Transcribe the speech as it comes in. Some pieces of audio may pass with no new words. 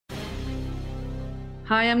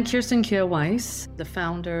Hi, I'm Kirsten Weis, the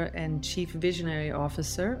founder and chief visionary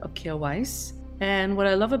officer of Weis. And what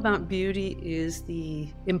I love about beauty is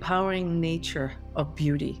the empowering nature of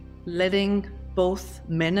beauty, letting both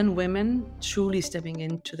men and women truly stepping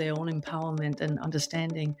into their own empowerment and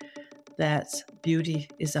understanding that beauty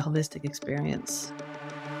is a holistic experience.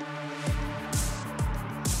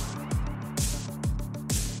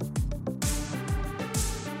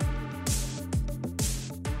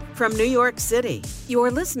 From New York City,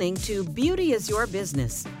 you're listening to Beauty is Your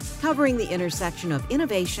Business, covering the intersection of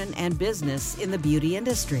innovation and business in the beauty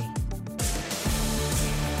industry.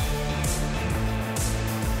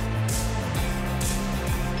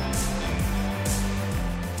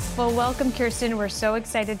 Well, welcome, Kirsten. We're so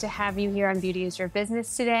excited to have you here on Beauty is Your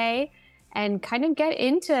Business today and kind of get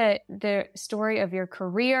into the story of your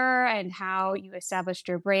career and how you established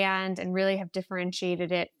your brand and really have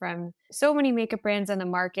differentiated it from so many makeup brands on the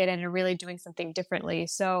market and are really doing something differently.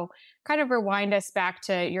 So kind of rewind us back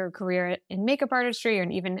to your career in makeup artistry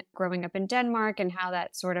and even growing up in Denmark and how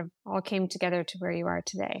that sort of all came together to where you are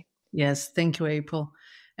today. Yes, thank you, April.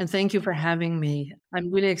 And thank you for having me.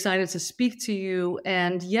 I'm really excited to speak to you.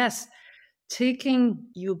 And yes, taking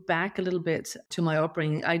you back a little bit to my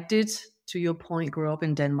upbringing, I did, to your point, grow up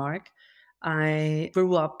in Denmark. I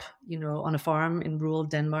grew up, on a farm in rural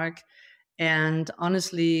Denmark and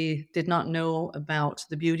honestly did not know about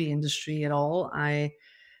the beauty industry at all. I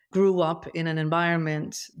grew up in an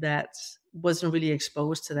environment that wasn't really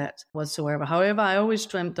exposed to that whatsoever. However, I always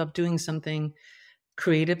dreamt of doing something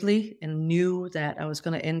creatively and knew that I was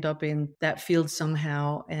going to end up in that field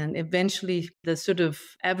somehow. And eventually the sort of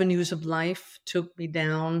avenues of life took me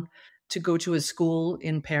down to go to a school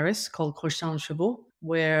in Paris called Kirsten,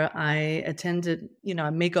 where I attended,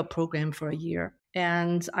 a makeup program for a year.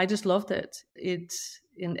 And I just loved it. It,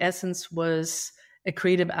 in essence, was a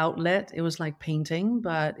creative outlet. It was like painting,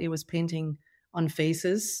 but it was painting on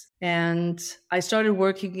faces. And I started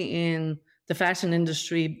working in the fashion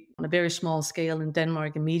industry on a very small scale in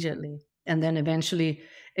Denmark immediately, and then eventually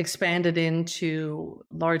expanded into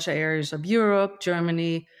larger areas of Europe,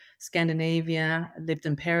 Germany, Scandinavia. I lived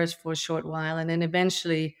in Paris for a short while, and then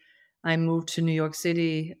eventually I moved to New York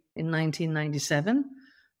City in 1997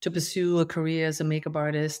 to pursue a career as a makeup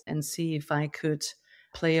artist and see if I could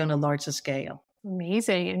play on a larger scale.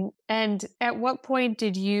 Amazing. And at what point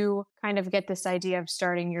did you kind of get this idea of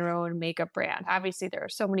starting your own makeup brand? Obviously, there are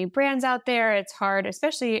so many brands out there. It's hard,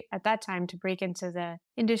 especially at that time, to break into the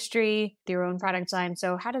industry, your own product line.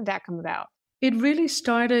 So how did that come about? It really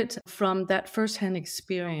started from that firsthand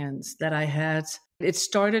experience that I had. It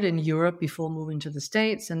started in Europe before moving to the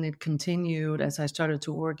States, and it continued as I started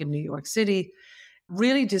to work in New York City,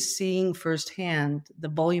 really just seeing firsthand the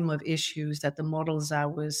volume of issues that the models I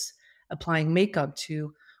was applying makeup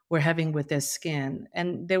to were having with their skin.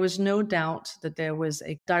 And there was no doubt that there was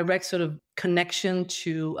a direct sort of connection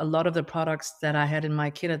to a lot of the products that I had in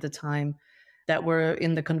my kit at the time that were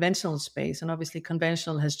in the conventional space. And obviously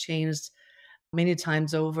conventional has changed many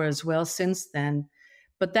times over as well since then.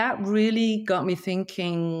 But that really got me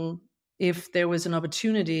thinking if there was an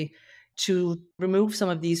opportunity to remove some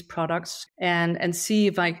of these products and see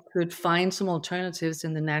if I could find some alternatives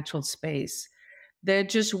in the natural space. There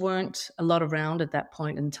just weren't a lot around at that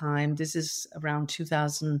point in time. This is around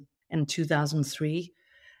 2000 and 2003.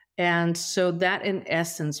 And so that in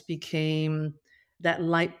essence became that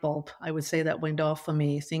light bulb, I would say, that went off for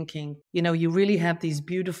me thinking, you really have these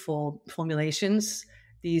beautiful formulations,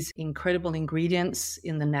 these incredible ingredients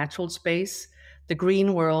in the natural space. The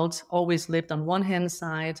green world always lived on one hand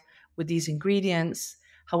side with these ingredients.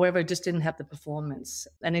 However, it just didn't have the performance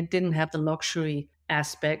and it didn't have the luxury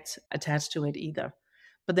aspect attached to it either.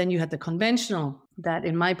 But then you had the conventional that,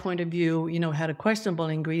 in my point of view, had a questionable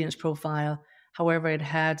ingredients profile. However, it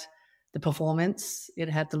had the performance, it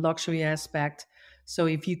had the luxury aspect. So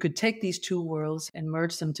if you could take these two worlds and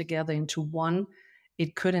merge them together into one,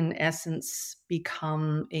 it could, in essence,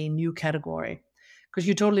 become a new category. Because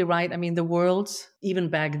you're totally right. I mean, the world, even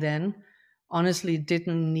back then, honestly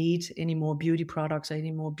didn't need any more beauty products or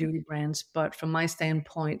any more beauty brands. But from my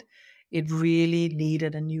standpoint, it really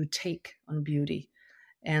needed a new take on beauty.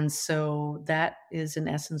 And so that is, in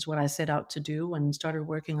essence, what I set out to do and started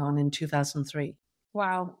working on in 2003.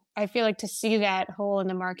 Wow. I feel like to see that hole in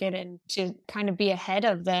the market and to kind of be ahead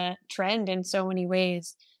of the trend in so many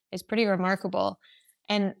ways is pretty remarkable.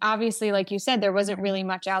 And obviously, like you said, there wasn't really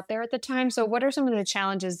much out there at the time. So what are some of the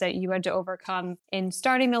challenges that you had to overcome in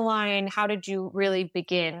starting the line? How did you really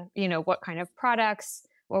begin? What kind of products?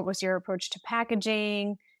 What was your approach to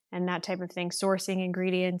packaging and that type of thing, sourcing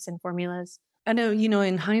ingredients and formulas? I know,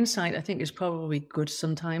 in hindsight, I think it's probably good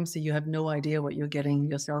sometimes that you have no idea what you're getting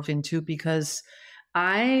yourself into, because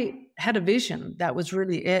I had a vision. That was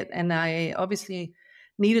really it. And I obviously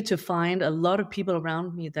needed to find a lot of people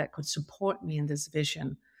around me that could support me in this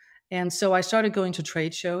vision. And so I started going to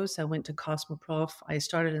trade shows. I went to Cosmoprof. I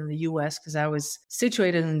started in the US because I was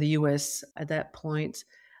situated in the US at that point.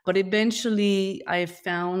 But eventually I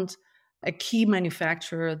found a key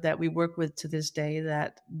manufacturer that we work with to this day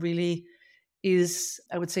that really is,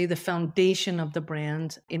 I would say, the foundation of the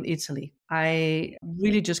brand in Italy. I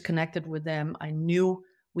really just connected with them. I knew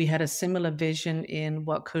we had a similar vision in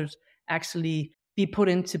what could actually be put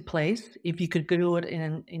into place if you could do it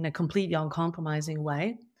in a completely uncompromising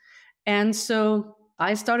way. And so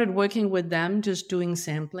I started working with them, just doing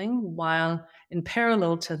sampling, while in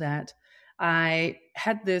parallel to that, I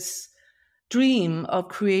had this dream of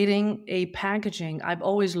creating a packaging. I've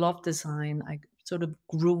always loved design. I sort of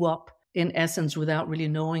grew up, in essence, without really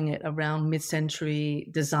knowing it, around mid-century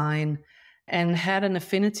design, and had an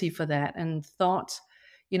affinity for that, and thought,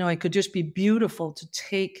 it could just be beautiful to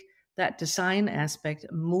take that design aspect,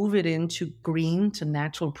 move it into green, to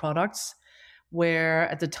natural products, where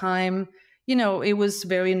at the time, it was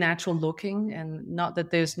very natural looking, and not that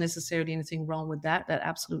there's necessarily anything wrong with that. That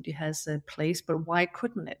absolutely has a place, but why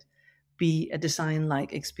couldn't it be a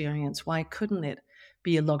design-like experience? Why couldn't it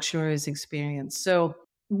be a luxurious experience? So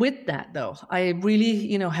with that, though, I really,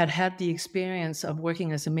 had the experience of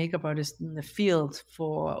working as a makeup artist in the field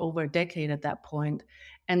for over a decade at that point,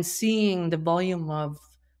 and seeing the volume of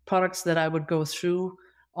products that I would go through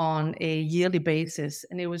on a yearly basis.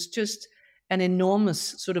 And it was just an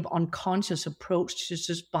enormous sort of unconscious approach to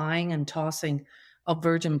just buying and tossing of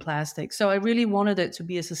virgin plastic. So I really wanted it to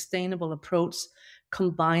be a sustainable approach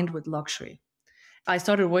combined with luxury. I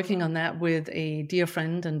started working on that with a dear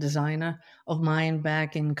friend and designer of mine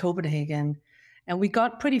back in Copenhagen. And we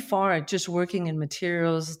got pretty far at just working in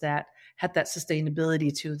materials that had that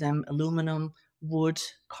sustainability to them: aluminum, wood,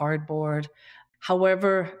 cardboard.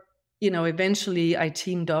 However, eventually I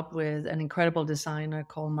teamed up with an incredible designer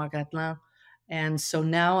called Margaret. And so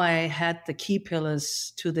now I had the key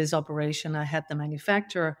pillars to this operation. I had the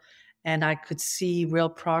manufacturer, and I could see real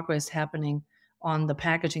progress happening on the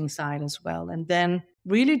packaging side as well. And then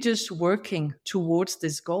really just working towards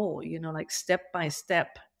this goal, like step by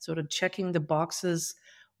step, sort of checking the boxes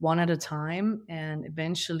one at a time, and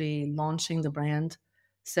eventually launching the brand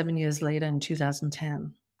 7 years later in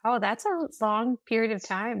 2010. Oh, that's a long period of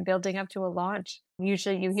time building up to a launch.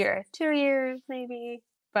 Usually you hear 2 years, maybe.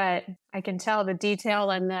 But I can tell the detail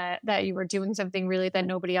and that you were doing something really that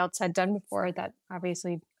nobody else had done before. That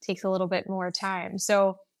obviously takes a little bit more time.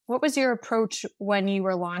 So what was your approach when you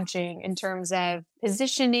were launching in terms of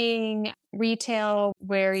positioning, retail,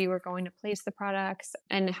 where you were going to place the products,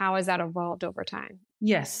 and how has that evolved over time?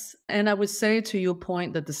 Yes. And I would say, to your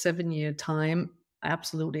point, that the 7-year time,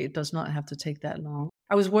 absolutely, it does not have to take that long.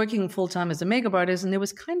 I was working full time as a makeup artist, and there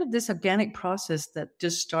was kind of this organic process that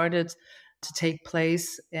just started to take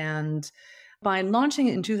place. And by launching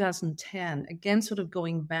it in 2010, again, sort of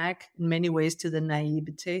going back in many ways to the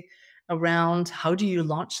naivete around how do you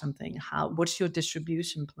launch something? What's your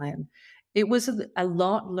distribution plan? It was a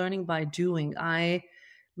lot learning by doing. I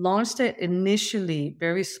launched it initially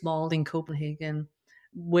very small in Copenhagen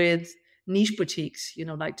with niche boutiques,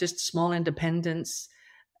 like just small independents.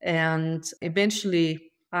 And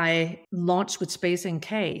eventually I launched with Space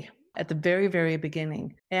NK at the very, very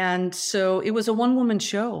beginning. And so it was a one-woman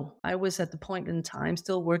show. I was at the point in time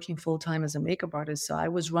still working full-time as a makeup artist. So I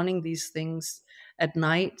was running these things at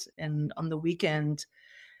night and on the weekend.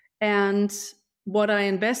 And what I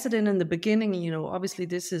invested in the beginning, obviously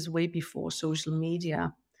this is way before social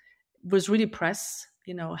media, was really press,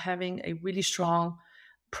 having a really strong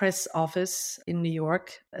press office in New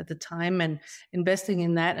York at the time, and investing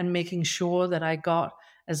in that and making sure that I got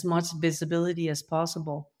as much visibility as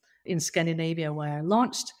possible in Scandinavia, where I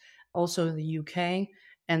launched, also in the UK,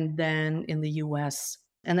 and then in the US.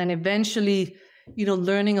 And then eventually,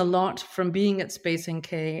 learning a lot from being at Space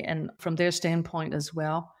NK and from their standpoint as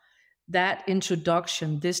well. That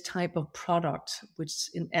introduction, this type of product, which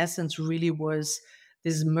in essence really was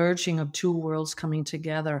this merging of two worlds coming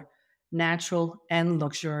together, natural and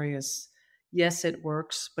luxurious. Yes, it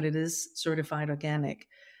works, but it is certified organic.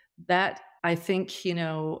 That, I think,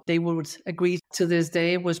 they would agree to this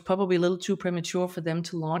day, was probably a little too premature for them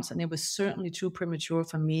to launch. And it was certainly too premature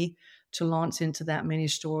for me to launch into that many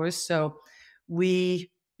stores. So we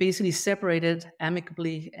basically separated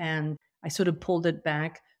amicably, and I sort of pulled it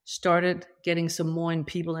back, started getting some more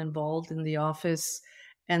people involved in the office,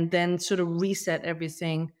 and then sort of reset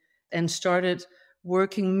everything and started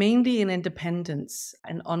working mainly in independents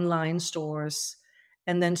and online stores,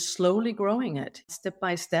 and then slowly growing it step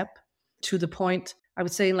by step to the point, I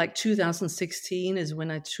would say in like 2016 is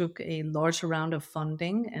when I took a large round of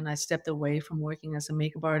funding and I stepped away from working as a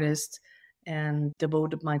makeup artist and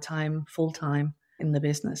devoted my time full time in the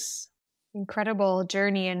business. Incredible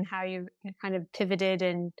journey and how you kind of pivoted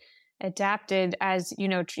and adapted as,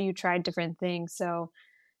 you tried different things. So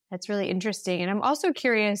that's really interesting. And I'm also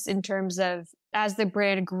curious in terms of as the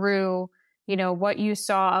brand grew, what you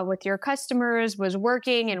saw with your customers was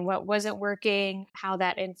working and what wasn't working, how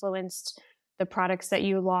that influenced the products that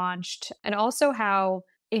you launched, and also how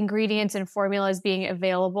ingredients and formulas being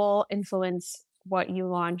available influence what you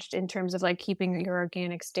launched in terms of like keeping your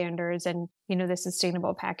organic standards and, the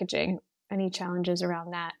sustainable packaging. Any challenges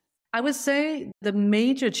around that? I would say the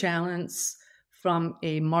major challenge from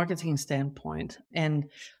a marketing standpoint, and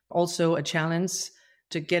also a challenge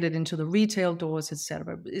to get it into the retail doors,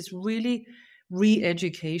 etc., is really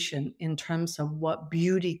re-education in terms of what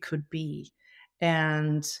beauty could be.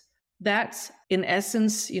 And that, in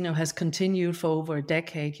essence, has continued for over a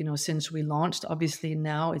decade, since we launched. Obviously,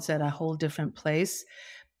 now it's at a whole different place.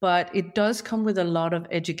 But it does come with a lot of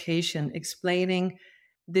education, explaining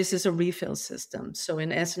this is a refill system. So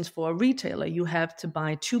in essence, for a retailer, you have to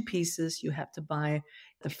buy two pieces. You have to buy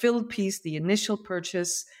the filled piece, the initial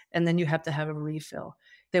purchase, and then you have to have a refill.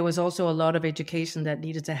 There was also a lot of education that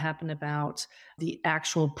needed to happen about the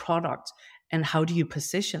actual product and how do you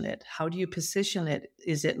position it? How do you position it?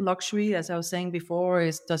 Is it luxury, as I was saying before,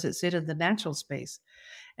 or does it sit in the natural space?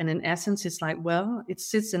 And in essence, it's like, well, it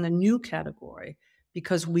sits in a new category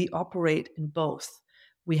because we operate in both.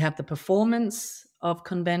 We have the performance of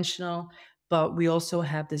conventional, but we also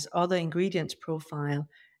have this other ingredients profile,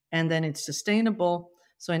 and then it's sustainable.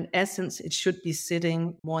 So in essence, it should be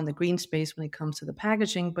sitting more in the green space when it comes to the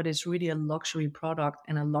packaging, but it's really a luxury product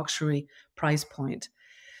and a luxury price point.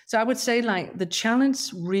 So I would say like the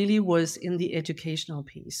challenge really was in the educational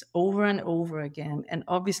piece over and over again. And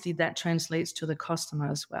obviously that translates to the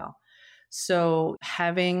customer as well. So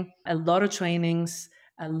having a lot of trainings,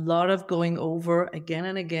 a lot of going over again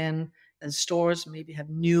and again, as stores maybe have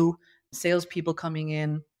new salespeople coming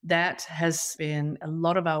in. That has been a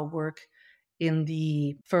lot of our work in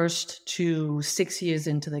the first 2 to 6 years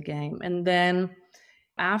into the game. And then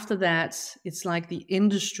after that, it's like the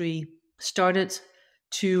industry started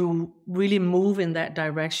to really move in that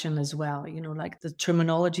direction as well. Like the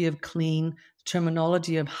terminology of clean,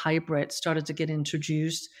 terminology of hybrid started to get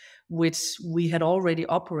introduced, which we had already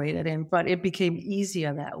operated in, but it became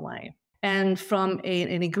easier that way. And from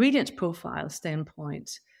an ingredients profile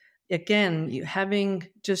standpoint, again, having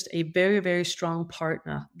just a very, very strong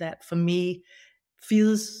partner that for me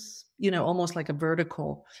feels, almost like a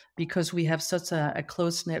vertical because we have such a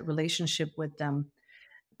close-knit relationship with them.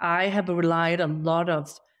 I have relied a lot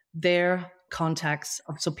of their contacts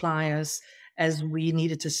of suppliers as we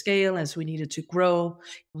needed to scale, as we needed to grow,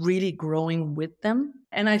 really growing with them.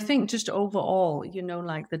 And I think just overall,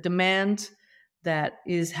 like the demand that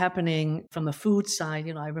is happening from the food side,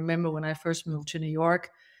 I remember when I first moved to New York,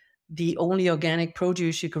 the only organic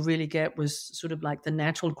produce you could really get was sort of like the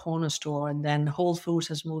natural corner store, and then Whole Foods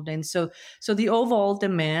has moved in. So the overall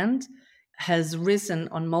demand has risen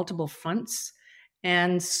on multiple fronts.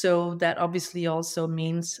 And so that obviously also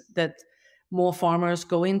means that more farmers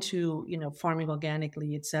go into, farming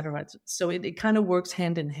organically, et cetera. So it kind of works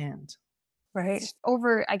hand in hand. Right.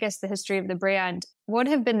 Over, I guess, the history of the brand, what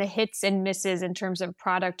have been the hits and misses in terms of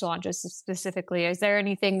product launches specifically? Is there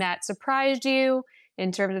anything that surprised you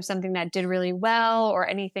in terms of something that did really well, or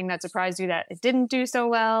anything that surprised you that it didn't do so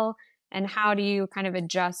well? And how do you kind of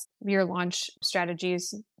adjust your launch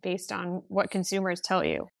strategies based on what consumers tell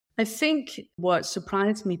you? I think what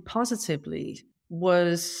surprised me positively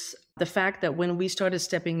was the fact that when we started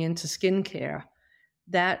stepping into skincare,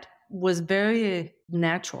 that was very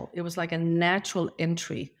natural. It was like a natural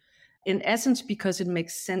entry, in essence, because it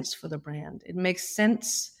makes sense for the brand. It makes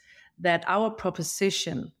sense that our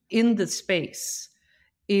proposition in the space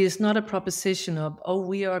is not a proposition of,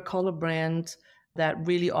 we are a color brand that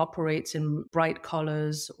really operates in bright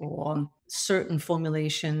colors or certain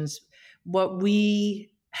formulations. What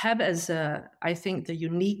we have as I think the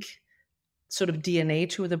unique sort of DNA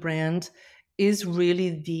to the brand is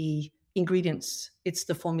really the ingredients. It's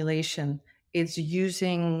the formulation. It's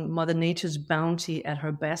using Mother Nature's bounty at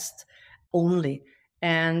her best only,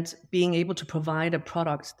 and being able to provide a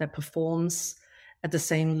product that performs at the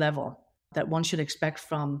same level that one should expect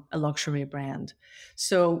from a luxury brand.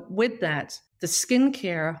 So with that, the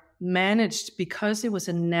skincare managed, because it was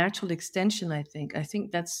a natural extension, I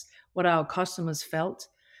think that's what our customers felt.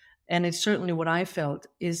 And it's certainly what I felt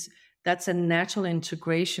is that's a natural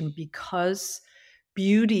integration, because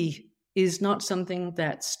beauty is not something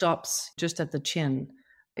that stops just at the chin.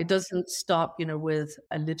 It doesn't stop, with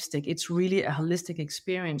a lipstick. It's really a holistic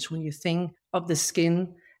experience when you think of the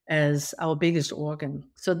skin as our biggest organ.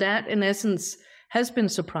 So that, in essence, has been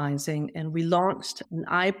surprising. And we launched an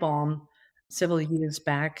eye balm several years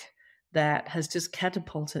back that has just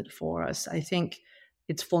catapulted for us. I think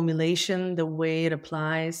its formulation, the way it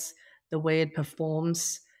applies, the way it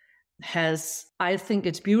performs, I think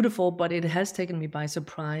it's beautiful, but it has taken me by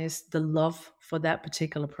surprise, the love for that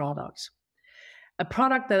particular product. A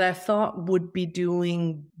product that I thought would be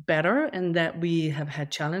doing better and that we have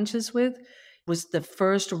had challenges with was the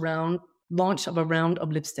first launch of a round of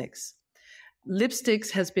lipsticks.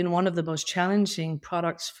 Lipsticks has been one of the most challenging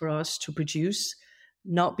products for us to produce,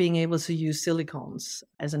 not being able to use silicones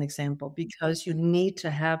as an example, because you need to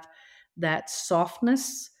have that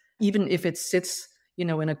softness, even if it sits,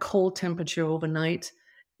 in a cold temperature overnight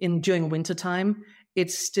during wintertime,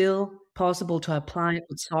 it's still possible to apply it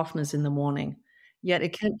with softness in the morning. Yet it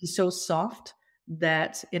can't be so soft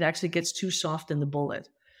that it actually gets too soft in the bullet.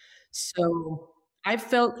 So I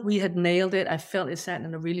felt we had nailed it. I felt it sat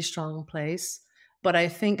in a really strong place. But I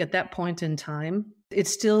think at that point in time, it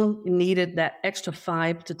still needed that extra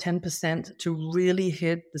 5 to 10% to really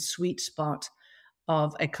hit the sweet spot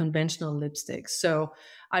of a conventional lipstick. So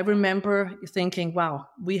I remember thinking, wow,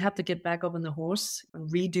 we have to get back up on the horse and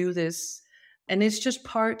redo this. And it's just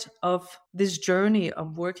part of this journey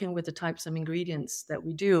of working with the types of ingredients that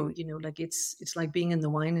we do. It's like being in the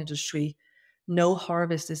wine industry. No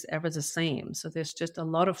harvest is ever the same. So there's just a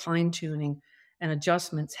lot of fine tuning and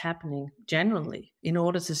adjustments happening generally in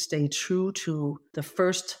order to stay true to the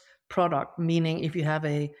first product, meaning if you have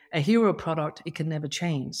a hero product, it can never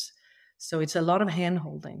change. So it's a lot of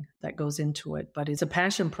hand-holding that goes into it, but it's a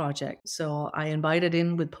passion project. So I invite it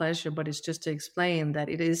in with pleasure, but it's just to explain that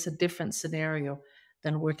it is a different scenario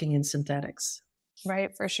than working in synthetics.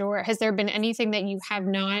 Right, for sure. Has there been anything that you have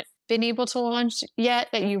not been able to launch yet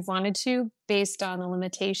that you've wanted to based on the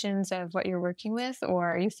limitations of what you're working with,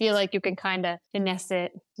 or you feel like you can kind of finesse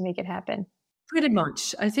it to make it happen? Pretty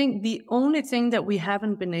much. I think the only thing that we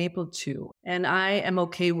haven't been able to, and I am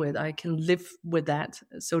okay with, I can live with that,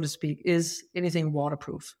 so to speak, is anything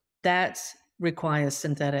waterproof. That requires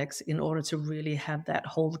synthetics in order to really have that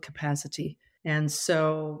hold capacity. And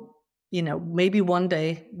so, maybe one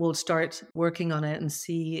day we'll start working on it and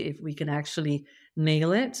see if we can actually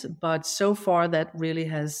nail it. But so far that really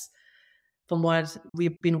has, from what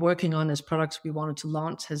we've been working on as products we wanted to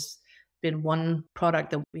launch, has been one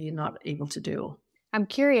product that we're not able to do. I'm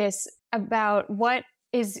curious about what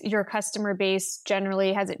is your customer base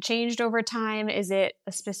generally? Has it changed over time? Is it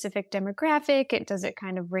a specific demographic? Does it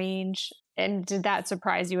kind of range? And did that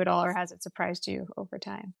surprise you at all, or has it surprised you over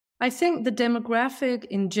time? I think the demographic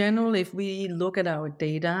in general, if we look at our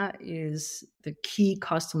data, is the key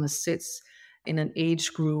customer sits in an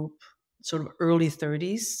age group, sort of early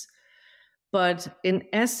 30s. But in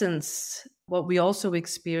essence, what we also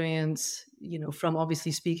experience, from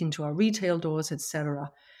obviously speaking to our retail doors, et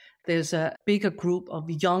cetera, there's a bigger group of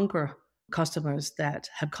younger customers that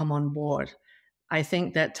have come on board. I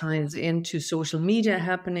think that ties into social media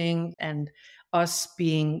happening and us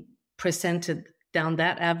being presented down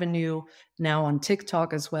that avenue now on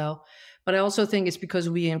TikTok as well. But I also think it's because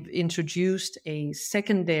we have introduced a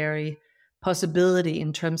secondary possibility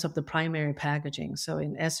in terms of the primary packaging. So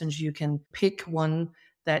in essence, you can pick one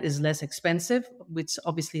that is less expensive, which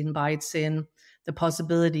obviously invites in the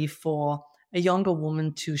possibility for a younger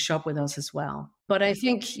woman to shop with us as well. But I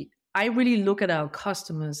think I really look at our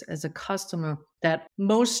customers as a customer that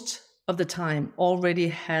most of the time already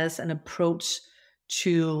has an approach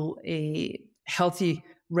to a healthy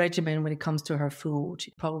regimen when it comes to her food.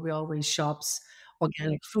 She probably always shops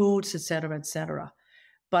organic foods, et cetera, et cetera.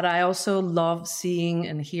 But I also love seeing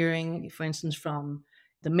and hearing, for instance, from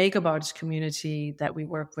the makeup artist community that we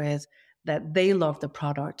work with, that they love the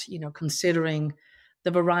product, considering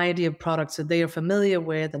the variety of products that they are familiar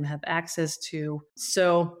with and have access to.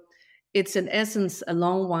 So it's in essence a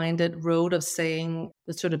long-winded road of saying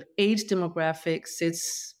the sort of age demographic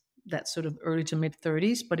sits that sort of early to mid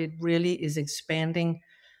 30s, but it really is expanding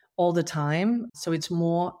all the time. So it's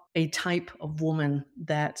more a type of woman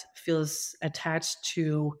that feels attached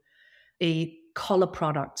to a color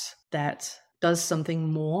product that does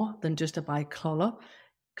something more than just a buy color.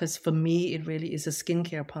 Because for me, it really is a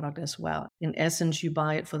skincare product as well. In essence, you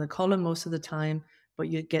buy it for the color most of the time, but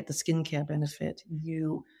you get the skincare benefit.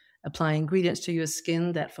 You apply ingredients to your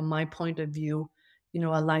skin that, from my point of view,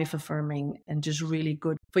 are life affirming and just really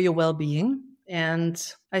good for your well-being. And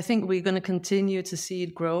I think we're going to continue to see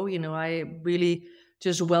it grow. I really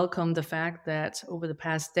just welcome the fact that over the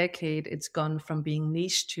past decade, it's gone from being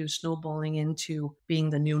niche to snowballing into being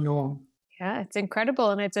the new norm. Yeah, it's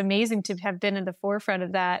incredible. And it's amazing to have been in the forefront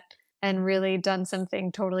of that and really done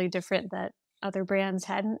something totally different that other brands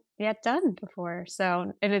hadn't yet done before.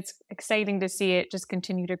 So, and it's exciting to see it just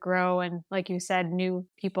continue to grow. And like you said, new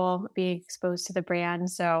people being exposed to the brand.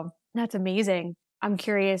 So that's amazing. I'm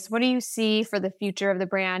curious, what do you see for the future of the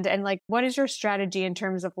brand? And like, what is your strategy in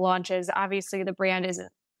terms of launches? Obviously, the brand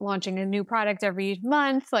isn't launching a new product every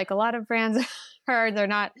month, like a lot of brands are.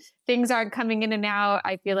 Things aren't coming in and out.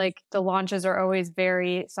 I feel like the launches are always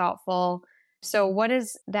very thoughtful. So what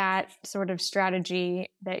is that sort of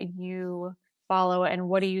strategy that you follow, and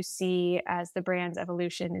what do you see as the brand's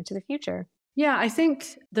evolution into the future? Yeah, I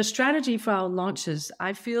think the strategy for our launches,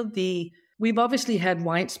 I feel we've obviously had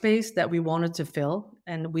white space that we wanted to fill,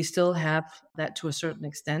 and we still have that to a certain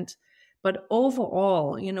extent. But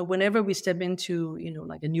overall, whenever we step into,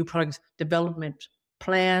 like a new product development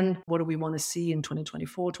plan, what do we want to see in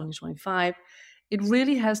 2024, 2025? It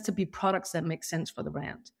really has to be products that make sense for the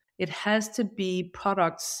brand. It has to be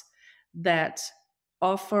products that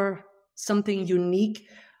offer something unique.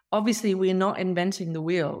 Obviously, we're not inventing the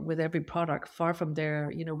wheel with every product. Far from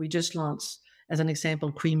there. We just launched, as an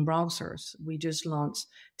example, cream bronzers. We just launched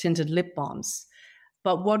tinted lip balms.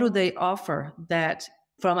 But what do they offer that,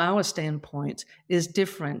 from our standpoint, is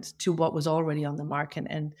different to what was already on the market?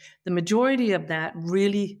 And the majority of that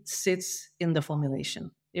really sits in the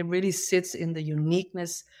formulation. It really sits in the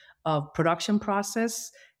uniqueness of production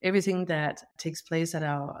process, everything that takes place at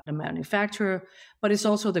the manufacturer, but it's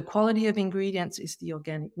also the quality of ingredients, it's the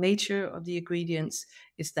organic nature of the ingredients,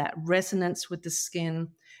 it's that resonance with the skin.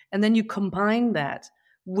 And then you combine that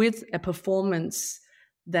with a performance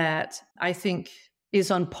that I think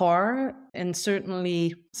is on par and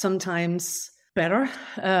certainly sometimes better.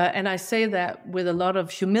 And I say that with a lot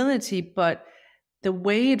of humility, but the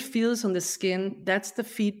way it feels on the skin, that's the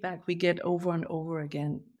feedback we get over and over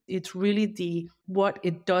again. It's really what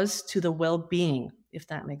it does to the well-being, if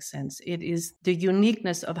that makes sense. It is the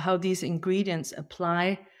uniqueness of how these ingredients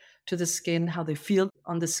apply to the skin, how they feel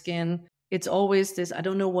on the skin. It's always this, I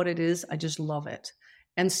don't know what it is, I just love it.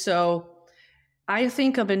 And so I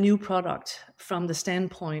think of a new product from the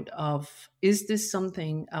standpoint of, is this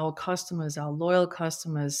something our customers, our loyal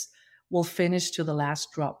customers, will finish to the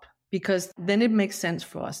last drop? Because then it makes sense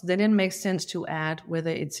for us. Then it makes sense to add, whether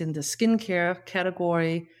it's in the skincare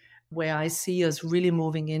category, where I see us really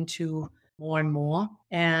moving into more and more.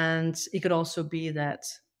 And it could also be that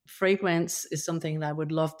fragrance is something that I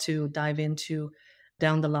would love to dive into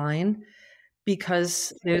down the line,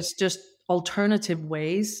 because there's just alternative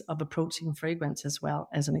ways of approaching fragrance as well,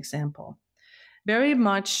 as an example. Very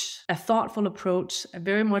much a thoughtful approach,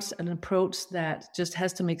 very much an approach that just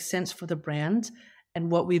has to make sense for the brand and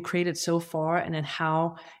what we've created so far, and then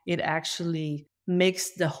how it actually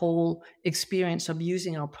makes the whole experience of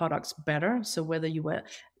using our products better. So whether you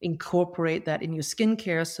incorporate that in your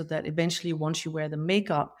skincare so that eventually once you wear the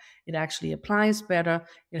makeup, it actually applies better,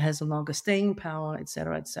 it has a longer staying power, et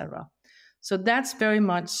cetera, et cetera. So that's very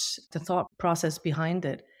much the thought process behind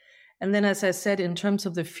it. And then, as I said, in terms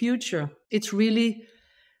of the future, it's really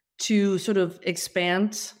to sort of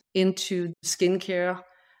expand into skincare.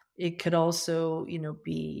 It could also,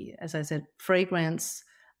 be, as I said, fragrance,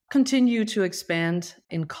 continue to expand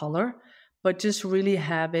in color, but just really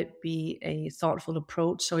have it be a thoughtful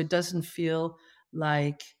approach so it doesn't feel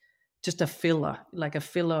like just a filler, like a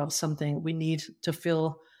filler of something we need to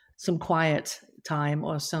fill some quiet time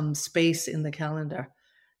or some space in the calendar.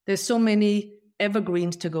 There's so many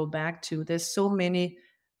evergreens to go back to. There's so many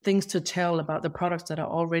things to tell about the products that are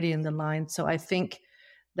already in the line. So I think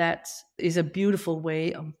that is a beautiful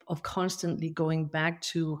way of constantly going back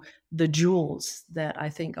to the jewels that I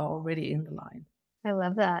think are already in the line. I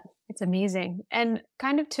love that. It's amazing. And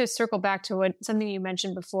kind of to circle back to something you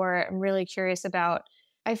mentioned before, I'm really curious about.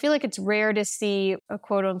 I feel like it's rare to see a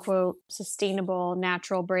quote unquote sustainable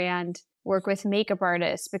natural brand work with makeup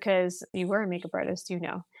artists, because you were a makeup artist,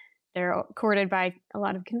 they're courted by a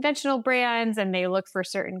lot of conventional brands and they look for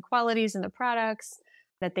certain qualities in the products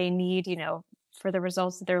that they need, for the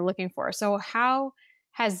results that they're looking for. So how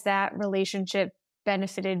has that relationship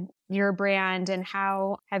benefited your brand, and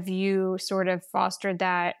how have you sort of fostered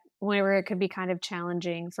that where it could be kind of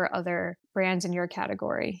challenging for other brands in your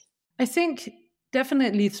category? I think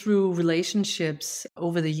definitely through relationships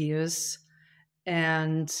over the years.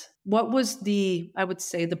 And what was I would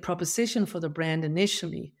say the proposition for the brand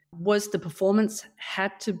initially was the performance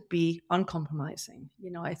had to be uncompromising.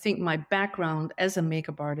 I think my background as a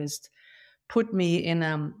makeup artist put me in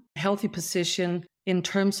a healthy position in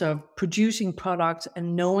terms of producing products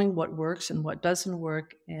and knowing what works and what doesn't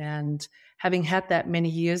work. And having had that many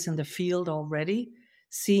years in the field already,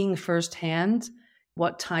 seeing firsthand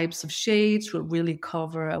what types of shades will really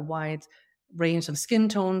cover a wide range of skin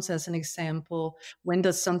tones, as an example. When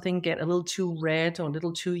does something get a little too red or a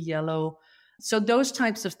little too yellow? So those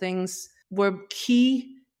types of things were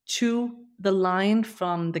key to the line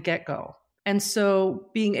from the get-go. And so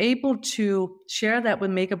being able to share that with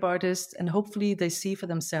makeup artists, and hopefully they see for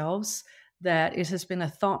themselves that it has been a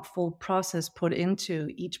thoughtful process put into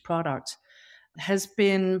each product, has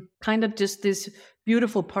been kind of just this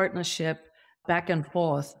beautiful partnership back and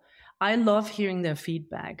forth. I love hearing their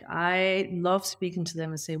feedback. I love speaking to them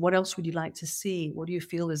and say, what else would you like to see? What do you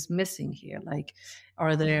feel is missing here? Like,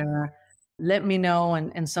 are there, let me know.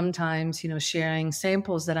 And sometimes, sharing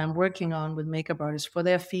samples that I'm working on with makeup artists for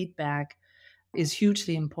their feedback is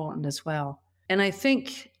hugely important as well. And I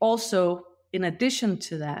think also, in addition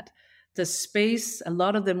to that, the space, a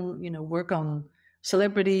lot of them, work on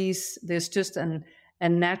celebrities. There's just a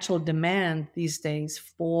natural demand these days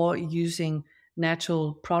for using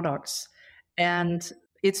natural products. And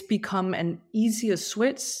it's become an easier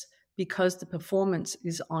switch because the performance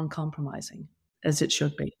is uncompromising, as it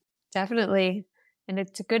should be. Definitely. And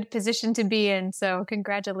it's a good position to be in. So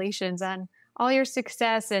congratulations on all your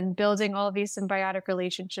success and building all of these symbiotic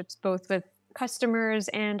relationships, both with customers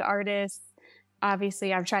and artists.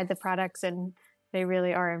 Obviously, I've tried the products and they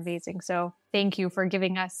really are amazing. So thank you for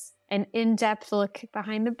giving us an in-depth look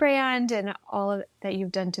behind the brand and all that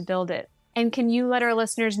you've done to build it. And can you let our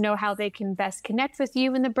listeners know how they can best connect with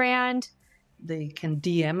you and the brand? They can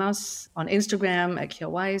DM us on Instagram at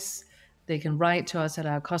Kjaer Weis. They can write to us at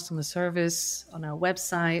our customer service on our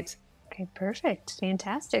website. Okay, perfect.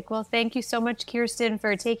 Fantastic. Well, thank you so much, Kirsten,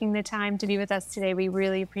 for taking the time to be with us today. We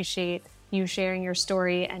really appreciate you sharing your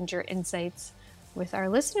story and your insights with our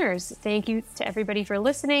listeners. Thank you to everybody for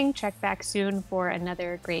listening. Check back soon for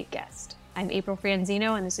another great guest. I'm April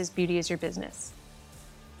Franzino, and this is Beauty is Your Business.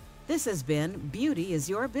 This has been Beauty is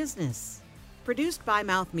Your Business, produced by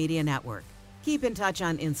Mouth Media Network. Keep in touch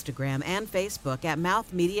on Instagram and Facebook at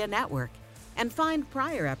Mouth Media Network, and find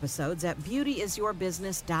prior episodes at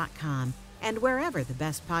beautyisyourbusiness.com and wherever the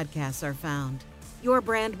best podcasts are found. Your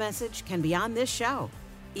brand message can be on this show.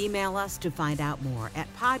 Email us to find out more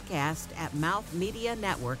at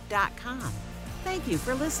podcast@mouthmedianetwork.com. Thank you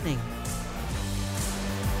for listening.